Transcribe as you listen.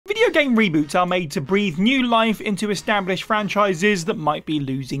game reboots are made to breathe new life into established franchises that might be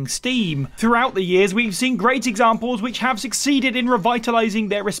losing steam. Throughout the years, we've seen great examples which have succeeded in revitalizing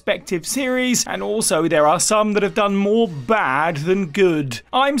their respective series, and also there are some that have done more bad than good.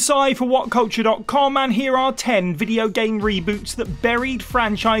 I'm Sai for WhatCulture.com, and here are 10 video game reboots that buried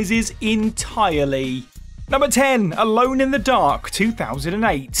franchises entirely. Number 10, Alone in the Dark,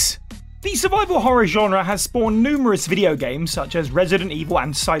 2008. The survival horror genre has spawned numerous video games such as Resident Evil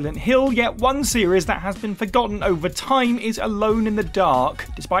and Silent Hill, yet one series that has been forgotten over time is Alone in the Dark.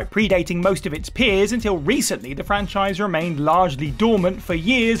 Despite predating most of its peers, until recently the franchise remained largely dormant for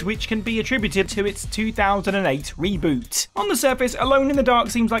years, which can be attributed to its 2008 reboot. On the surface, Alone in the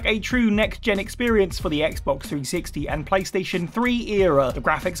Dark seems like a true next-gen experience for the Xbox 360 and PlayStation 3 era. The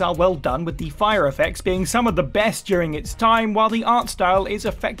graphics are well done, with the fire effects being some of the best during its time, while the art style is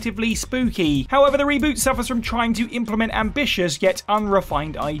effectively spooky. However, the reboot suffers from trying to implement ambitious yet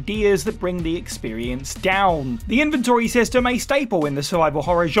unrefined ideas that bring the experience down. The inventory system, a staple in the survival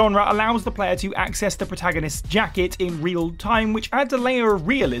horror genre, allows the player to access the protagonist's jacket in real time, which adds a layer of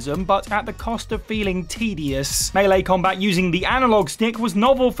realism, but at the cost of feeling tedious. Melee combat using the analog stick was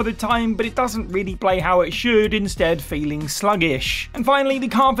novel for the time, but it doesn't really play how it should, instead feeling sluggish. And finally, the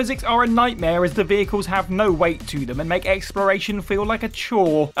car physics are a nightmare, as the vehicles have no weight to them and make exploration feel like a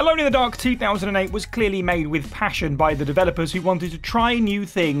chore. Alone in the Dark 2008 was clearly made with passion by the developers who wanted to try new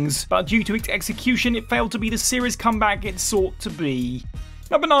things, but due to its execution it failed to be the series comeback it sought to be.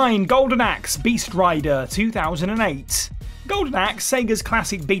 Number 9, Golden Axe Beast Rider, 2008. Golden Axe, Sega's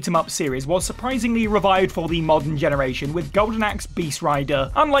classic beat-em-up series, was surprisingly revived for the modern generation with Golden Axe Beast Rider.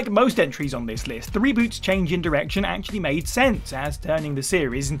 Unlike most entries on this list, the reboot's change in direction actually made sense, as turning the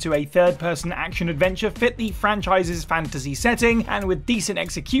series into a third-person action-adventure fit the franchise's fantasy setting, and with decent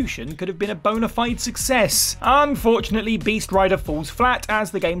execution could have been a bona fide success. Unfortunately, Beast Rider falls flat as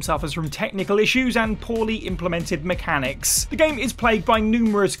the game suffers from technical issues and poorly implemented mechanics. The game is plagued by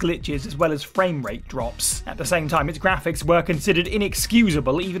numerous glitches as well as frame rate drops. At the same time, its graphics were considered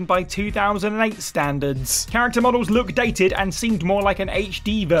inexcusable even by 2008 standards. Character models look dated and seemed more like an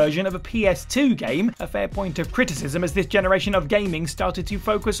HD version of a PS2 game, a fair point of criticism as this generation of gaming started to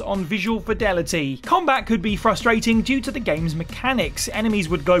focus on visual fidelity. Combat could be frustrating due to the game's mechanics. Enemies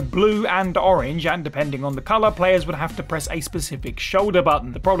would glow blue and orange, and depending on the colour, players would have to press a specific shoulder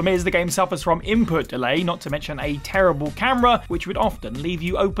button. The problem is the game suffers from input delay, not to mention a terrible camera, which would often leave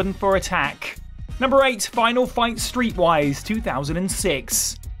you open for attack. Number 8, Final Fight Streetwise,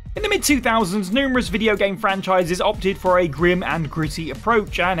 2006. In the mid-2000s, numerous video game franchises opted for a grim and gritty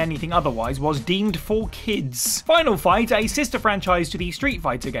approach, and anything otherwise was deemed for kids. Final Fight, a sister franchise to the Street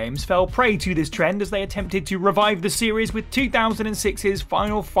Fighter games, fell prey to this trend as they attempted to revive the series with 2006's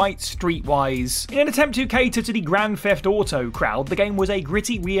Final Fight Streetwise. In an attempt to cater to the Grand Theft Auto crowd, the game was a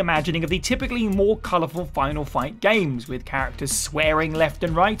gritty reimagining of the typically more colourful Final Fight games, with characters swearing left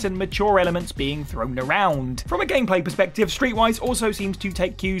and right and mature elements being thrown around. From a gameplay perspective, Streetwise also seems to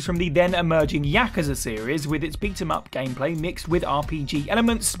take cues from the then emerging Yakuza series, with its beat-em-up gameplay mixed with RPG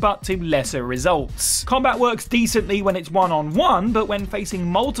elements, but to lesser results. Combat works decently when it's one-on-one, but when facing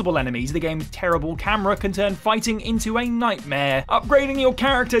multiple enemies, the game's terrible camera can turn fighting into a nightmare. Upgrading your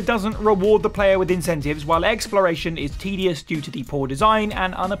character doesn't reward the player with incentives, while exploration is tedious due to the poor design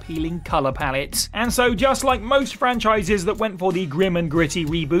and unappealing colour palette. And so, just like most franchises that went for the grim and gritty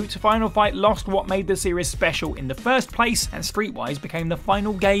reboot, Final Fight lost what made the series special in the first place, and Streetwise became the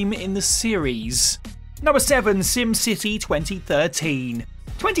final game in the series. Number 7, SimCity 2013.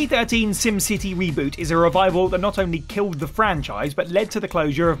 2013's SimCity reboot is a revival that not only killed the franchise, but led to the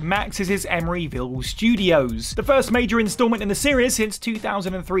closure of Maxis' Emeryville Studios. The first major installment in the series since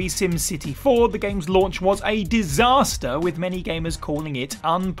 2003's SimCity 4, the game's launch was a disaster, with many gamers calling it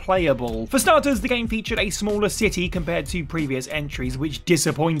unplayable. For starters, the game featured a smaller city compared to previous entries, which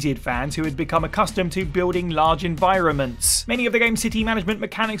disappointed fans who had become accustomed to building large environments. Many of the game's city management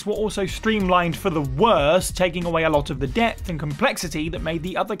mechanics were also streamlined for the worse, taking away a lot of the depth and complexity that made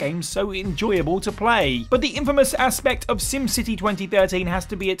the other games so enjoyable to play. But the infamous aspect of SimCity 2013 has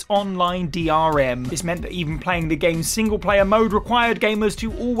to be its online DRM. This meant that even playing the game's single-player mode required gamers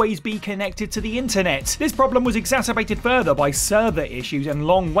to always be connected to the internet. This problem was exacerbated further by server issues and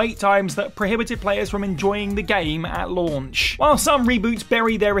long wait times that prohibited players from enjoying the game at launch. While some reboots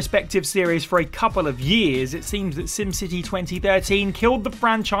bury their respective series for a couple of years, it seems that SimCity 2013 killed the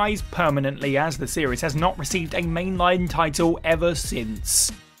franchise permanently, as the series has not received a mainline title ever since.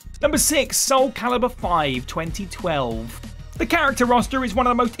 Number 6, Soul Calibur 5 2012. The character roster is one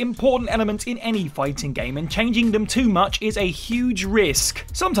of the most important elements in any fighting game, and changing them too much is a huge risk.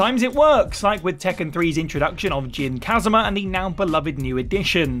 Sometimes it works, like with Tekken 3's introduction of Jin Kazuma and the now beloved new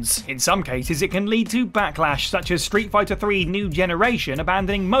additions. In some cases it can lead to backlash, such as Street Fighter 3 New Generation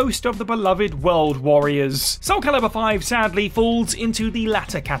abandoning most of the beloved World Warriors. Soul Calibur 5 sadly falls into the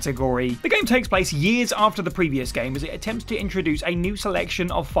latter category. The game takes place years after the previous game as it attempts to introduce a new selection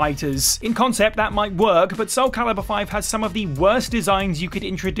of fighters. In concept that might work, but Soul Calibur 5 has some of the worst designs you could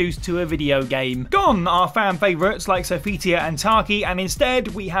introduce to a video game. Gone are fan favourites like Sophitia and Taki, and instead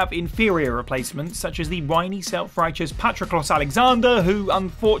we have inferior replacements such as the whiny self-righteous Patroclus Alexander, who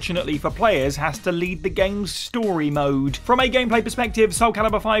unfortunately for players has to lead the game's story mode. From a gameplay perspective, Soul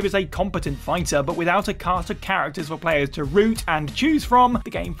Calibur 5 is a competent fighter, but without a cast of characters for players to root and choose from, the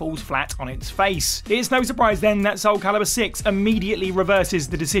game falls flat on its face. It's no surprise then that Soul Calibur 6 immediately reverses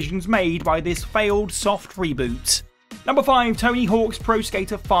the decisions made by this failed soft reboot. Number 5, Tony Hawk's Pro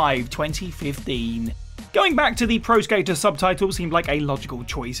Skater 5 2015. Going back to the Pro Skater subtitle seemed like a logical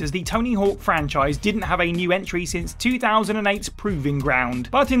choice, as the Tony Hawk franchise didn't have a new entry since 2008's Proving Ground,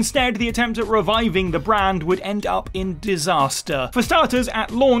 but instead the attempt at reviving the brand would end up in disaster. For starters,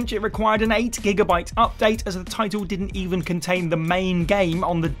 at launch it required an 8GB update, as the title didn't even contain the main game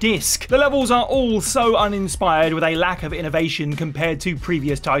on the disc. The levels are all so uninspired, with a lack of innovation compared to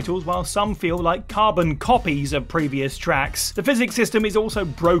previous titles, while some feel like carbon copies of previous tracks. The physics system is also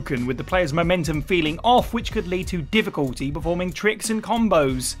broken, with the player's momentum feeling off, which could lead to difficulty performing tricks and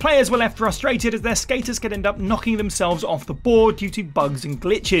combos. Players were left frustrated as their skaters could end up knocking themselves off the board due to bugs and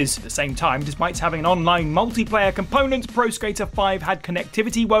glitches. At the same time, despite having an online multiplayer component, Pro Skater 5 had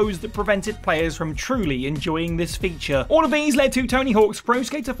connectivity woes that prevented players from truly enjoying this feature. All of these led to Tony Hawk's Pro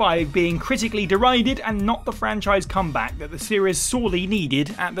Skater 5 being critically derided and not the franchise comeback that the series sorely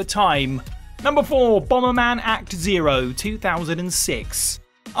needed at the time. Number 4, Bomberman Act 0 2006.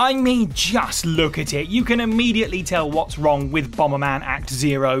 I mean, just look at it. You can immediately tell what's wrong with Bomberman Act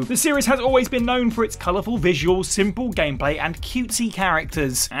 0. The series has always been known for its colourful visuals, simple gameplay and cutesy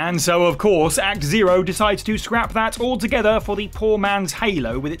characters. And so of course Act 0 decides to scrap that altogether for the poor man's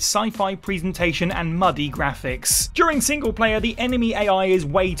Halo with its sci-fi presentation and muddy graphics. During single player, the enemy AI is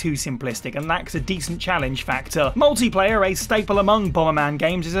way too simplistic and lacks a decent challenge factor. Multiplayer, a staple among Bomberman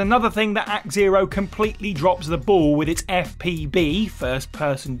games, is another thing that Act 0 completely drops the ball with its FPB, first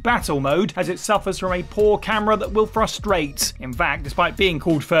person battle mode, as it suffers from a poor camera that will frustrate. In fact, despite being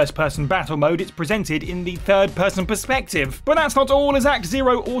called first person battle mode, it's presented in the third person perspective. But that's not all, as Act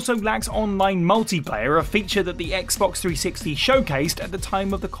 0 also lacks online multiplayer, a feature that the Xbox 360 showcased at the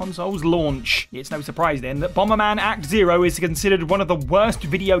time of the console's launch. It's no surprise then that Bomberman Act 0 is considered one of the worst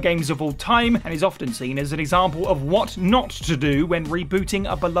video games of all time, and is often seen as an example of what not to do when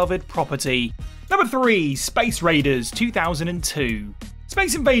rebooting a beloved property. Number 3, Space Raiders 2002.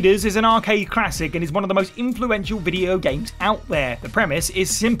 Space Invaders is an arcade classic and is one of the most influential video games out there. The premise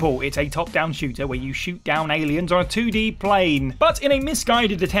is simple. It's a top-down shooter where you shoot down aliens on a 2D plane. But in a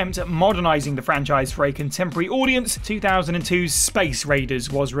misguided attempt at modernising the franchise for a contemporary audience, 2002's Space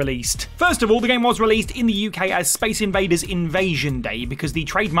Raiders was released. First of all, the game was released in the UK as Space Invaders Invasion Day, because the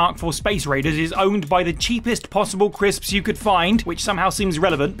trademark for Space Raiders is owned by the cheapest possible crisps you could find, which somehow seems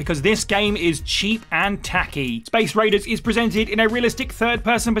relevant because this game is cheap and tacky. Space Raiders is presented in a realistic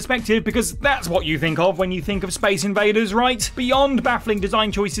third-person perspective because that's what you think of when you think of Space Invaders, right? Beyond baffling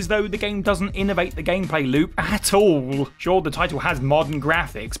design choices though, the game doesn't innovate the gameplay loop at all. Sure, the title has modern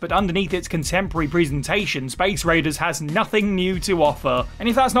graphics, but underneath its contemporary presentation, Space Raiders has nothing new to offer. And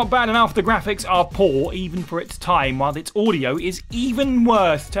if that's not bad enough, the graphics are poor even for its time, while its audio is even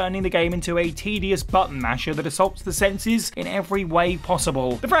worse, turning the game into a tedious button masher that assaults the senses in every way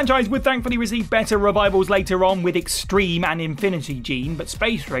possible. The franchise would thankfully receive better revivals later on with Extreme and Infinity Gene, but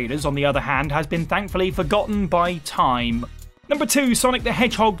Space Raiders, on the other hand, has been thankfully forgotten by time. Number 2, Sonic the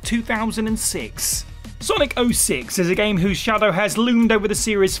Hedgehog 2006. Sonic 06 is a game whose shadow has loomed over the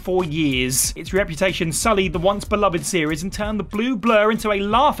series for years. Its reputation sullied the once beloved series and turned the blue blur into a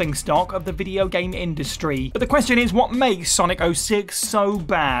laughingstock of the video game industry. But the question is, what makes Sonic 06 so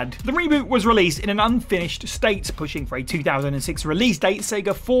bad? The reboot was released in an unfinished state. Pushing for a 2006 release date,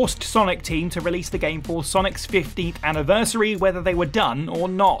 Sega forced Sonic Team to release the game for Sonic's 15th anniversary, whether they were done or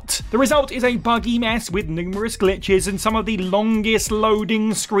not. The result is a buggy mess with numerous glitches and some of the longest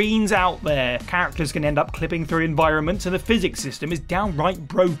loading screens out there. Characters can end up clipping through environments and the physics system is downright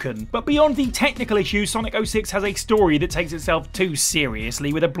broken. But beyond the technical issues, Sonic 06 has a story that takes itself too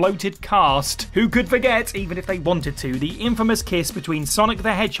seriously with a bloated cast. Who could forget, even if they wanted to, the infamous kiss between Sonic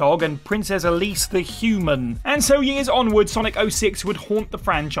the Hedgehog and Princess Elise the Human? And so years onward, Sonic 06 would haunt the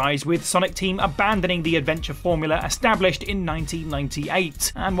franchise, with Sonic Team abandoning the adventure formula established in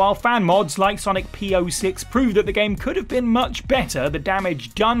 1998. And while fan mods like Sonic P06 prove that the game could have been much better, the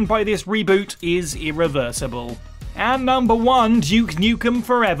damage done by this reboot is irreversible. And number 1, Duke Nukem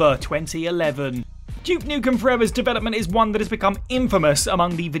Forever 2011. Duke Nukem Forever's development is one that has become infamous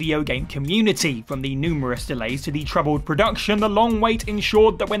among the video game community. From the numerous delays to the troubled production, the long wait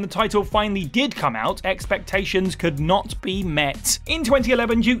ensured that when the title finally did come out, expectations could not be met. In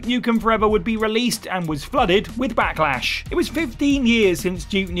 2011, Duke Nukem Forever would be released and was flooded with backlash. It was 15 years since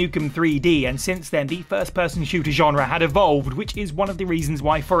Duke Nukem 3D, and since then the first-person shooter genre had evolved, which is one of the reasons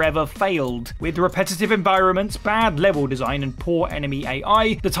why Forever failed. With repetitive environments, bad level design and poor enemy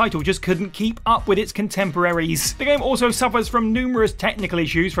AI, the title just couldn't keep up with its contemporaries. The game also suffers from numerous technical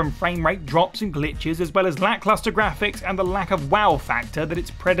issues, from frame rate drops and glitches, as well as lackluster graphics and the lack of wow factor that its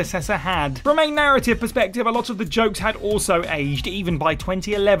predecessor had. From a narrative perspective, a lot of the jokes had also aged, even by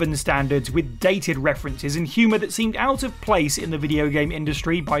 2011 standards, with dated references and humour that seemed out of place in the video game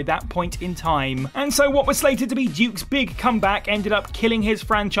industry by that point in time. And so what was slated to be Duke's big comeback ended up killing his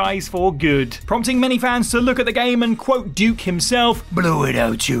franchise for good, prompting many fans to look at the game and quote Duke himself, "Blow it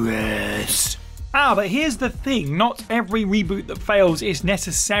out your ass." But here's the thing, not every reboot that fails is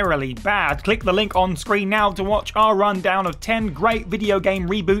necessarily bad. Click the link on screen now to watch our rundown of 10 great video game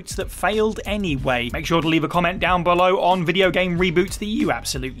reboots that failed anyway. Make sure to leave a comment down below on video game reboots that you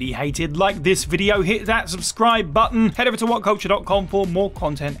absolutely hated. Like this video, hit that subscribe button, head over to whatculture.com for more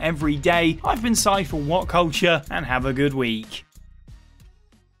content every day. I've been Si for What Culture, and have a good week.